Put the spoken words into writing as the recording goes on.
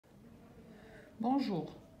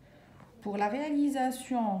Bonjour. Pour la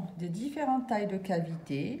réalisation des différentes tailles de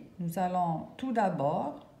cavités, nous allons tout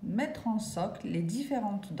d'abord mettre en socle les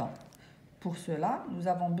différentes dents. Pour cela, nous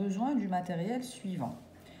avons besoin du matériel suivant.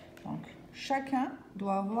 Donc, chacun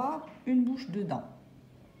doit avoir une bouche de dents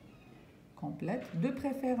complète, de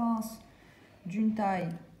préférence d'une taille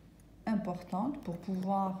importante pour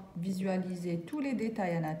pouvoir visualiser tous les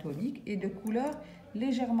détails anatomiques et de couleur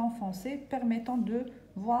légèrement foncée permettant de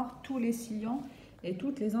voir tous les sillons et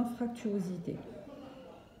toutes les anfractuosités.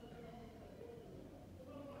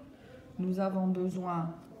 Nous avons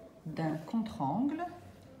besoin d'un contre-angle,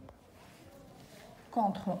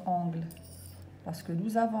 contre-angle, parce que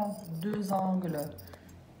nous avons deux angles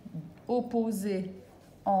opposés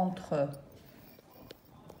entre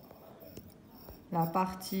la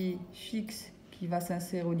partie fixe qui va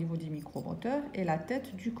s'insérer au niveau du micromoteur et la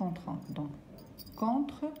tête du contre-angle. Donc,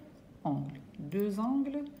 contre-angle, deux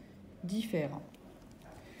angles différents.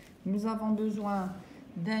 Nous avons besoin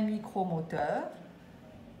d'un micromoteur.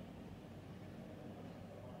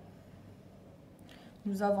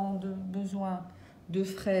 Nous avons besoin de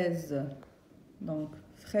fraises, donc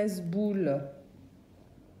fraise boule,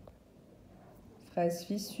 fraise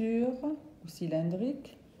fissure ou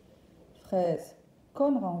cylindrique, fraise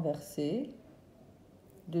cône renversé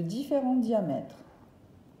de différents diamètres.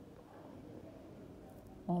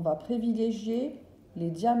 On va privilégier les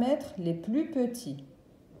diamètres les plus petits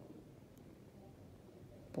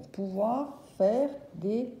pour pouvoir faire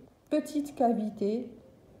des petites cavités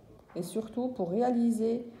et surtout pour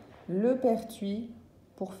réaliser le pertuis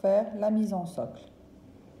pour faire la mise en socle.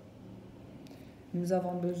 Nous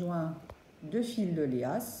avons besoin de fils de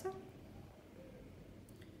liasse,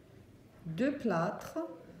 de plâtre,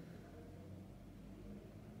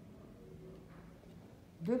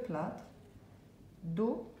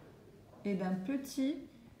 d'eau et d'un petit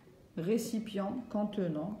récipient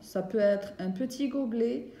contenant. Ça peut être un petit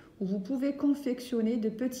gobelet où vous pouvez confectionner de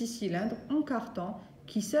petits cylindres en carton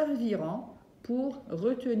qui serviront pour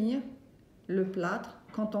retenir le plâtre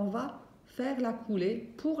quand on va faire la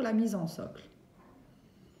coulée pour la mise en socle.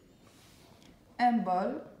 Un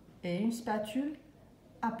bol et une spatule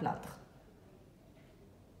à plâtre.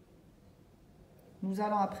 Nous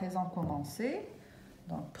allons à présent commencer.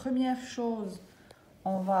 Donc, première chose,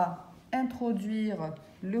 on va introduire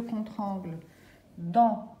le contre-angle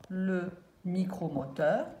dans le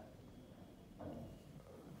micromoteur.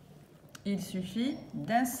 Il suffit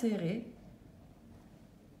d'insérer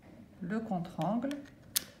le contre-angle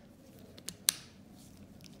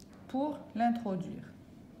pour l'introduire.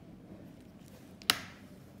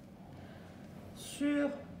 Sur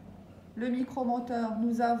le micromoteur,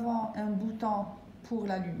 nous avons un bouton pour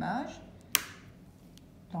l'allumage.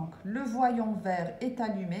 Donc, le voyant vert est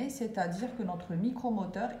allumé, c'est-à-dire que notre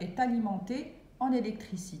micromoteur est alimenté en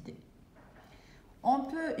électricité. On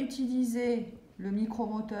peut utiliser le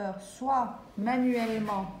micromoteur soit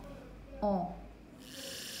manuellement en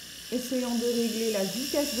essayant de régler la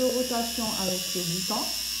vitesse de rotation avec le bouton,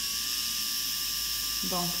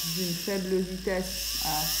 donc d'une faible vitesse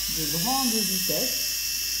à de grandes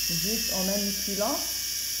vitesses, juste en manipulant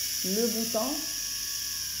le bouton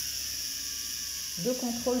de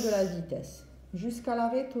contrôle de la vitesse jusqu'à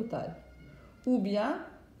l'arrêt total, ou bien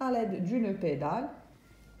à l'aide d'une pédale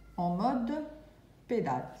en mode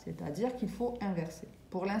pédale, c'est-à-dire qu'il faut inverser.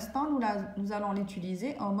 Pour l'instant, nous allons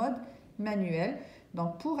l'utiliser en mode manuel.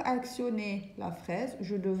 Donc, pour actionner la fraise,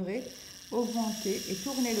 je devrais augmenter et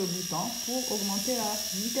tourner le bouton pour augmenter la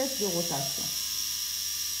vitesse de rotation.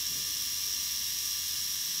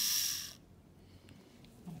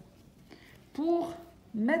 Pour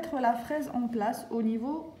mettre la fraise en place au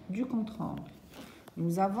niveau du contre-angle,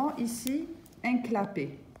 nous avons ici un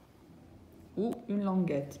clapet ou une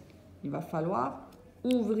languette. Il va falloir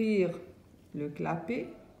ouvrir le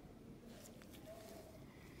clapet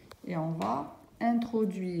et on va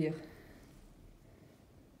introduire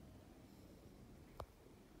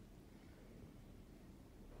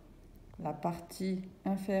la partie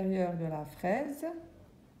inférieure de la fraise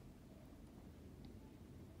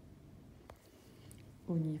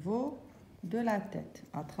au niveau de la tête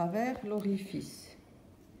à travers l'orifice.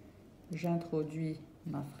 J'introduis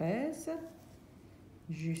ma fraise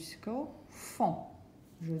jusqu'au fond.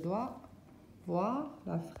 Je dois voir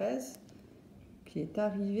la fraise qui est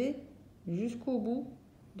arrivée jusqu'au bout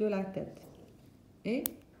de la tête. Et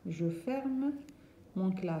je ferme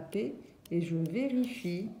mon clapet et je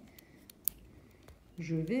vérifie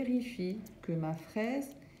que ma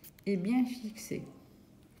fraise est bien fixée.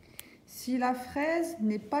 Si la fraise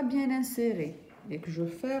n'est pas bien insérée et que je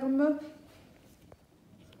ferme,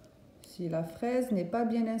 si la fraise n'est pas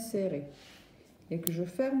bien insérée et que je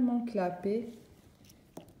ferme mon clapet,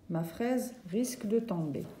 ma fraise risque de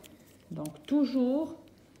tomber. Donc toujours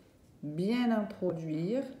bien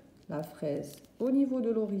introduire la fraise au niveau de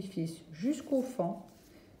l'orifice jusqu'au fond,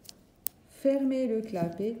 fermer le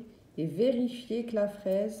clapet et vérifier que la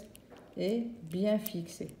fraise est bien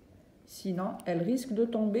fixée. Sinon, elle risque de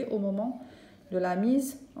tomber au moment de la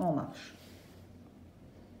mise en marche.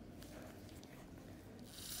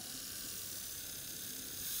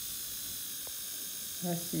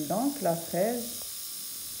 Voici donc la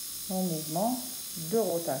fraise en mouvement de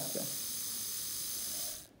rotation.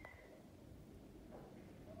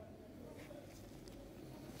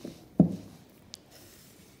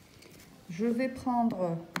 Je vais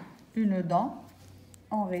prendre une dent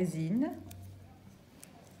en résine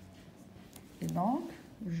et donc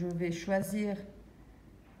je vais choisir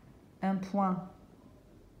un point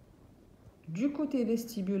du côté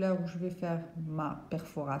vestibulaire où je vais faire ma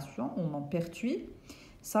perforation ou mon pertuis.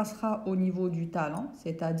 Ça sera au niveau du talon,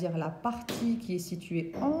 c'est-à-dire la partie qui est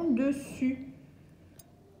située en dessus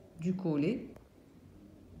du collet.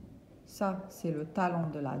 Ça, c'est le talon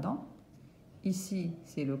de la dent. Ici,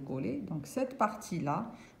 c'est le collet. Donc, cette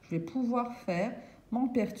partie-là, je vais pouvoir faire mon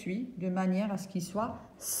pertuis de manière à ce qu'il soit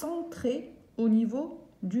centré au niveau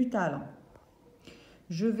du talon.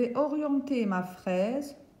 Je vais orienter ma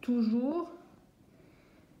fraise toujours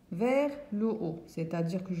vers le haut,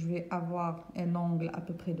 c'est-à-dire que je vais avoir un angle à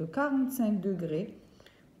peu près de 45 degrés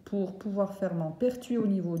pour pouvoir faire mon pertuis au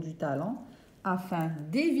niveau du talon afin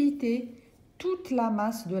d'éviter toute la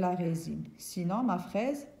masse de la résine. Sinon, ma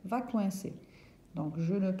fraise va coincer. Donc,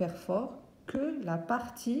 je ne perfore que la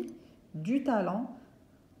partie du talon.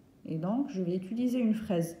 Et donc, je vais utiliser une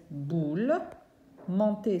fraise boule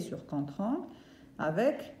montée sur contre-angle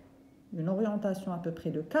avec une orientation à peu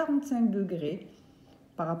près de 45 degrés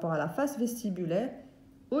par rapport à la face vestibulaire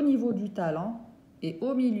au niveau du talon et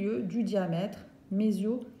au milieu du diamètre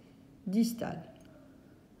mésio-distal.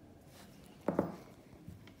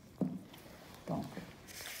 Donc,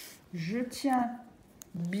 je tiens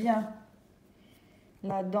bien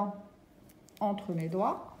la dent entre mes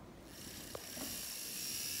doigts.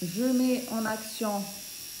 Je mets en action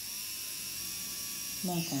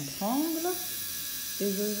mon contre-angle et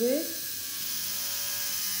je vais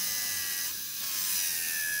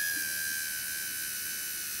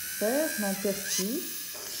faire mon pertuis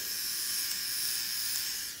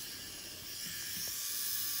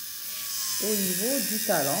au niveau du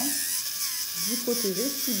talon, du côté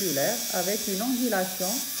vestibulaire, avec une angulation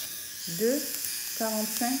de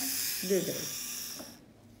 45 degrés.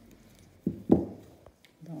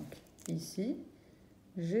 Donc ici,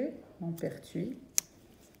 j'ai mon pertuis.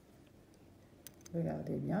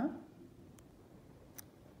 Regardez bien.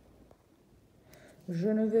 Je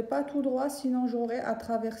ne vais pas tout droit, sinon j'aurai à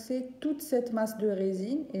traverser toute cette masse de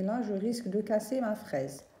résine et là, je risque de casser ma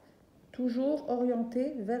fraise. Toujours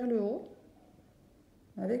orientée vers le haut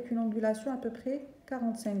avec une angulation à peu près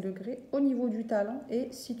 45 degrés au niveau du talon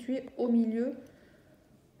et située au milieu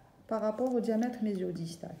par rapport au diamètre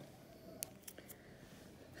mésio-distal.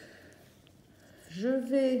 Je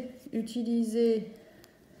vais utiliser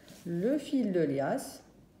le fil de liasse.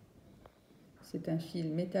 C'est un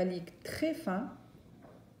fil métallique très fin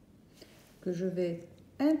que je vais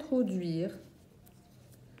introduire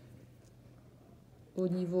au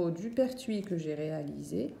niveau du pertuis que j'ai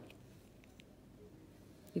réalisé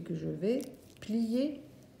et que je vais plier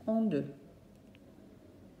en deux.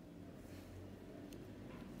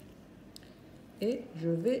 Et je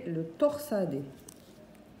vais le torsader.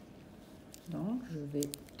 Donc, je vais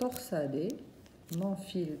torsader mon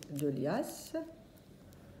fil de liasse.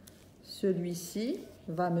 Celui-ci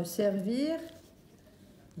va me servir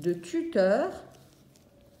de tuteur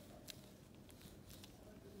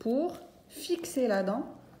pour fixer la dent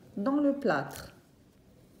dans le plâtre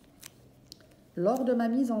lors de ma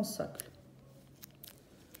mise en socle.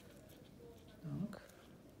 Donc,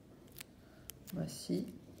 voici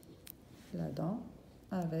la dent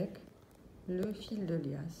avec le fil de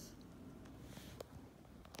liasse.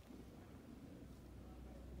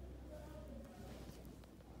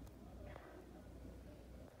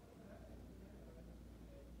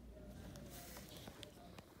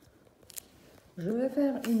 Je vais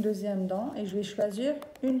faire une deuxième dent et je vais choisir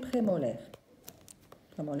une prémolaire.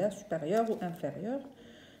 Prémolaire supérieure ou inférieure,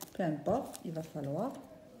 peu importe, il va falloir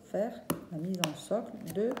faire la mise en socle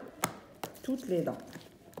de toutes les dents.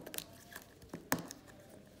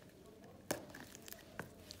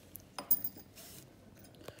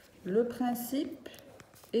 Le principe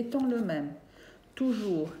étant le même,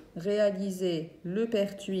 toujours réaliser le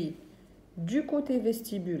pertuis du côté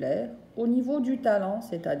vestibulaire au niveau du talon,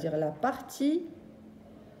 c'est-à-dire la partie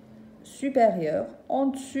supérieure en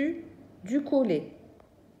dessus du collet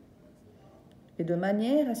et de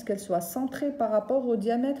manière à ce qu'elle soit centrée par rapport au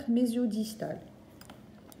diamètre mésiodistal.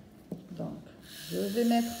 Donc, je vais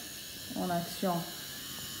mettre en action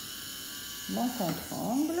mon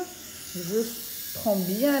contre-angle. Je prends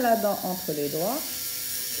bien la dent entre les doigts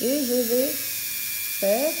et je vais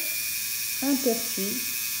faire un pertuis,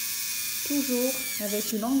 toujours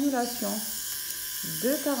avec une angulation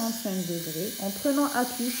de 45 degrés, en prenant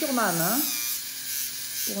appui sur ma main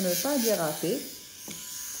pour ne pas déraper.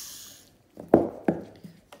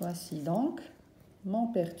 Voici donc mon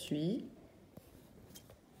pertuis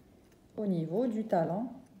au niveau du talon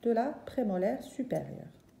de la prémolaire supérieure,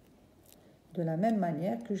 de la même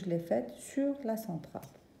manière que je l'ai faite sur la centrale.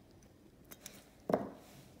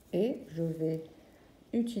 Et je vais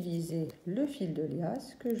utiliser le fil de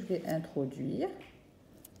liasse que je vais introduire,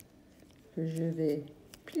 que je vais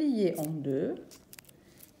plier en deux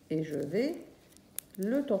et je vais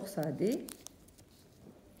le torsader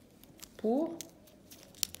pour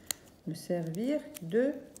me servir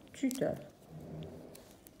de tuteur.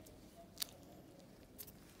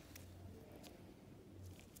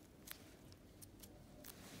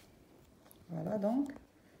 Voilà donc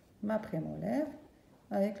ma prémolaire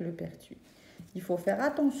avec le pertuis. Il faut faire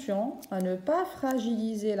attention à ne pas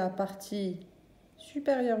fragiliser la partie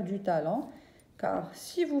supérieure du talon, car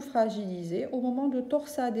si vous fragilisez, au moment de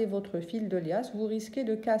torsader votre fil de liasse, vous risquez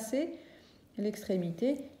de casser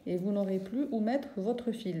l'extrémité et vous n'aurez plus où mettre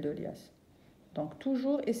votre fil de liasse. Donc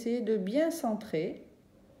toujours essayez de bien centrer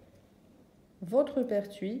votre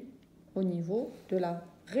pertuis au niveau de la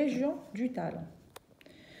région du talon.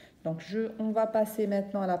 Donc on va passer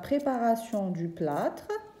maintenant à la préparation du plâtre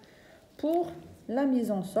pour la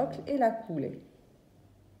mise en socle et la coulée.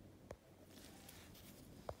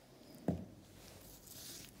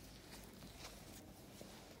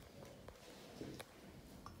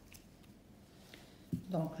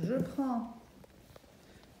 Donc je prends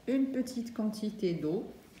une petite quantité d'eau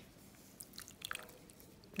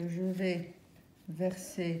que je vais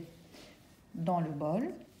verser dans le bol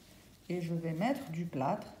et je vais mettre du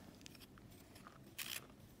plâtre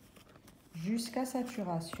jusqu'à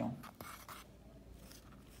saturation.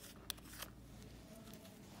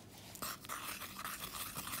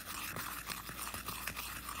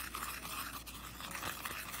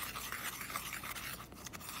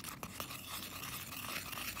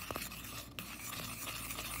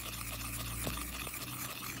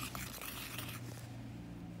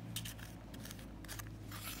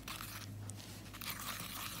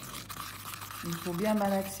 Il faut bien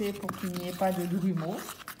malaxer pour qu'il n'y ait pas de grumeaux.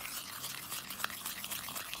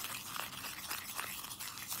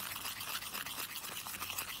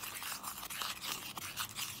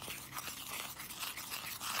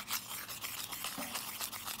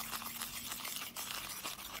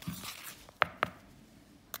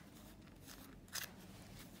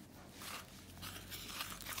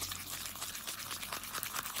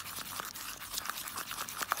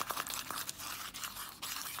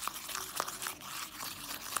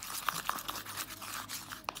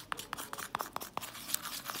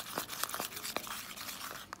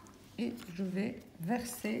 Et je vais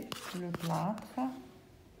verser le plâtre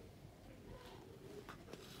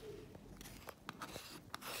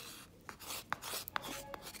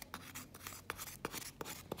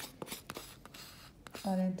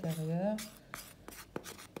à l'intérieur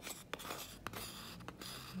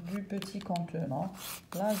du petit contenant.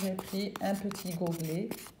 Là, j'ai pris un petit gobelet.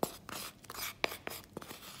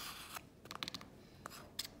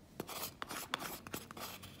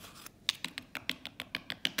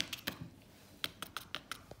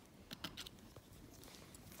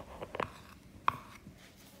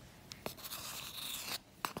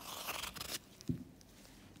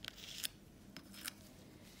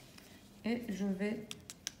 Et je vais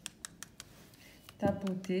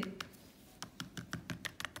tapoter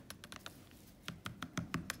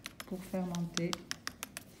pour faire monter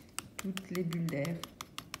toutes les bulles d'air.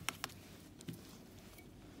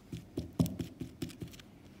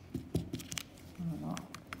 Voilà.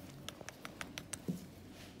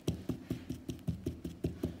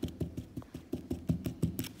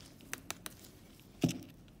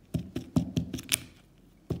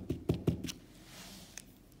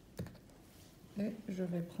 Et je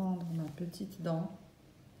vais prendre ma petite dent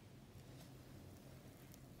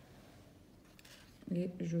et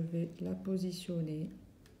je vais la positionner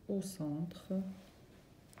au centre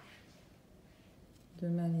de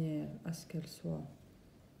manière à ce qu'elle soit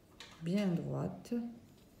bien droite.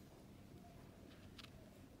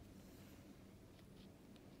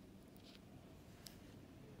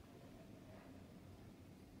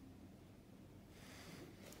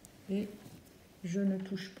 et je ne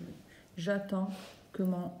touche plus. J'attends que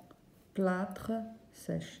mon plâtre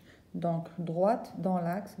sèche. Donc, droite dans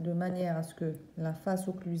l'axe, de manière à ce que la face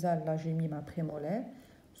occlusale, là j'ai mis ma prémolaire,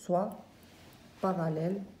 soit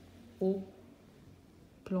parallèle au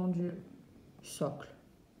plan du socle.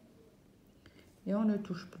 Et on ne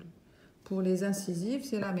touche plus. Pour les incisives,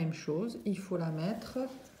 c'est la même chose. Il faut la mettre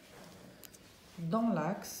dans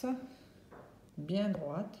l'axe, bien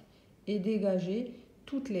droite, et dégager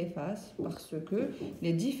toutes les faces parce que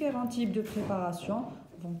les différents types de préparations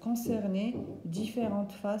vont concerner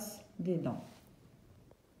différentes faces des dents.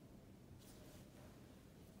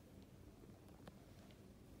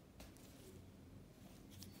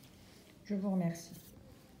 Je vous remercie.